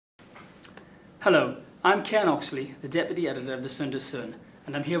Hello, I'm Ken Oxley, the Deputy Editor of the Sunday Sun,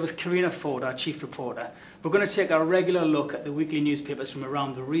 and I'm here with Coreena Ford, our Chief Reporter. We're going to take our regular look at the weekly newspapers from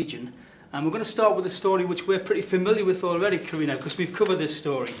around the region, and we're going to start with a story which we're pretty familiar with already, Coreena, because we've covered this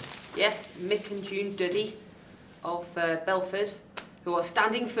story. Yes, Mick and June Duddy of Belford, who are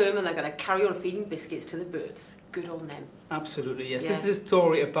standing firm and they're going to carry on feeding biscuits to the birds. Good on them. Absolutely, yes. Yeah. This is a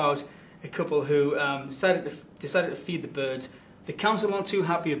story about a couple who decided to feed the birds. The council aren't too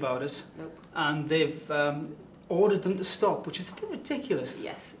happy about it, Nope. and they've ordered them to stop, which is a bit ridiculous.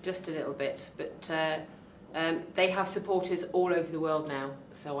 Yes, just a little bit. But they have supporters all over the world now,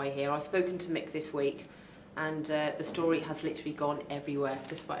 so I hear. I've spoken to Mick this week, and the story has literally gone everywhere,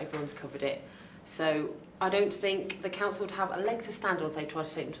 just about everyone's covered it. So I don't think the council would have a leg to stand on if they try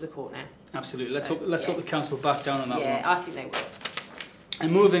to take them to the court now. Absolutely. Let's hope the council back down on that one. Yeah, I think they will.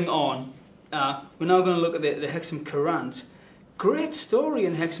 And moving on, we're now going to look at the Hexham Courant. Great story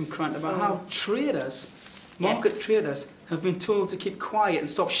in Hexham Courant about how traders, market traders, have been told to keep quiet and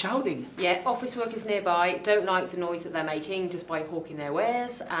stop shouting. Yeah, office workers nearby don't like the noise that they're making just by hawking their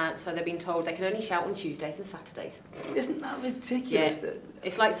wares, and so they've been told they can only shout on Tuesdays and Saturdays. Isn't that ridiculous? Yeah.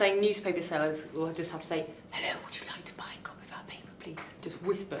 It's like saying newspaper sellers will just have to say, "Hello, would you like to buy a copy of our paper, please?" Just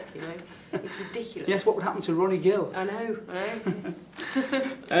whisper, you know. It's ridiculous. Yes, what would happen to Ronnie Gill? I know.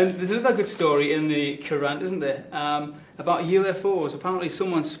 And there's another good story in the Courant, isn't there? About UFOs. Apparently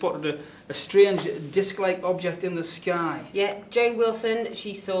someone spotted a strange disc-like object in the sky. Yeah, Joan Wilson,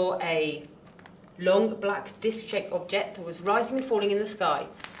 she saw a long black disc-shaped object that was rising and falling in the sky.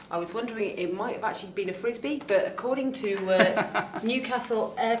 I was wondering it might have actually been a frisbee, but according to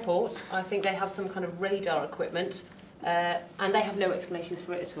Newcastle Airport, I think they have some kind of radar equipment, and they have no explanations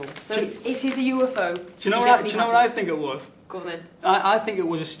for it at all. So it is a UFO. Do you know what I think it was? Go on then. I think it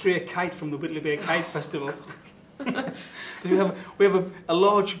was a stray kite from the Whitley Bay Kite Festival. we have a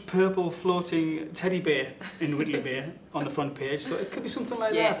large purple floating teddy bear in Whitley Bay on the front page, so it could be something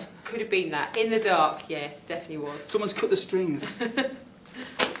like that. Yeah, could have been that. In the dark, yeah, definitely was. Someone's cut the strings.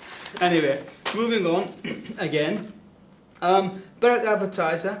 Anyway, moving on again. Berwick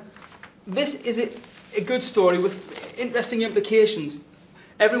Advertiser. This is a good story with interesting implications.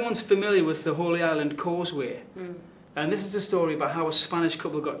 Everyone's familiar with the Holy Island Causeway. And this is a story about how a Spanish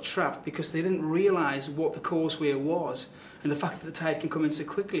couple got trapped because they didn't realise what the causeway was and the fact that the tide can come in so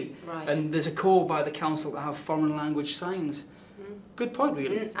quickly. Right. And there's a call by the council to have foreign language signs. Good point,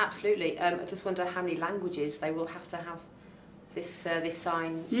 really. Absolutely. I just wonder how many languages they will have to have this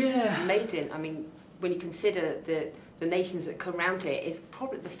sign made in. I mean, when you consider the nations that come round here, is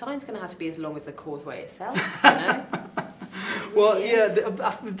probably the sign's going to have to be as long as the causeway itself. You know? Well, you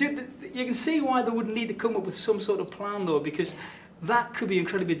can see why they would need to come up with some sort of plan, though, because that could be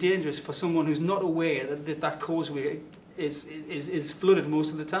incredibly dangerous for someone who's not aware that causeway is flooded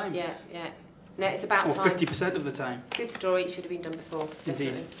most of the time. Yeah, yeah. No, it's about or time. 50% of the time. Good story. It should have been done before.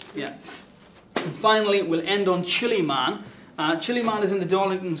 Indeed. Definitely. Yeah. And finally, we'll end on Chili Man. Chili Man is in the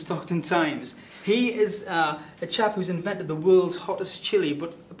Darlington Stockton Times. He is a chap who's invented the world's hottest chili,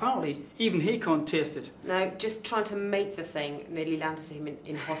 but apparently even he can't taste it. No, just trying to make the thing nearly landed him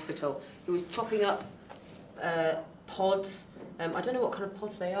in hospital. He was chopping up pods. I don't know what kind of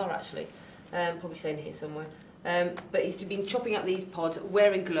pods they are, actually. Probably saying here somewhere. But he's been chopping up these pods,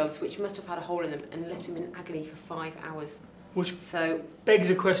 wearing gloves, which must have had a hole in them, and left him in agony for 5 hours. Which so begs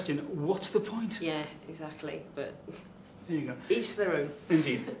a question, what's the point? Yeah, exactly. But there you go. Each their own.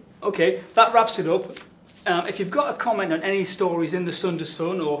 Indeed. Okay, that wraps it up. If you've got a comment on any stories in the Sunday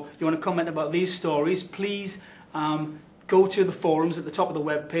Sun, or you want to comment about these stories, please go to the forums at the top of the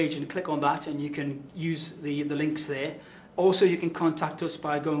web page and click on that, and you can use the links there. Also, you can contact us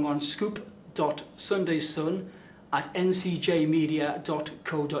by going on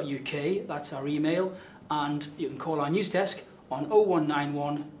scoop.sundaysun@ncjmedia.co.uk. That's our email. And you can call our news desk on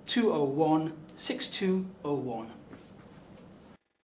 0191 201 6201.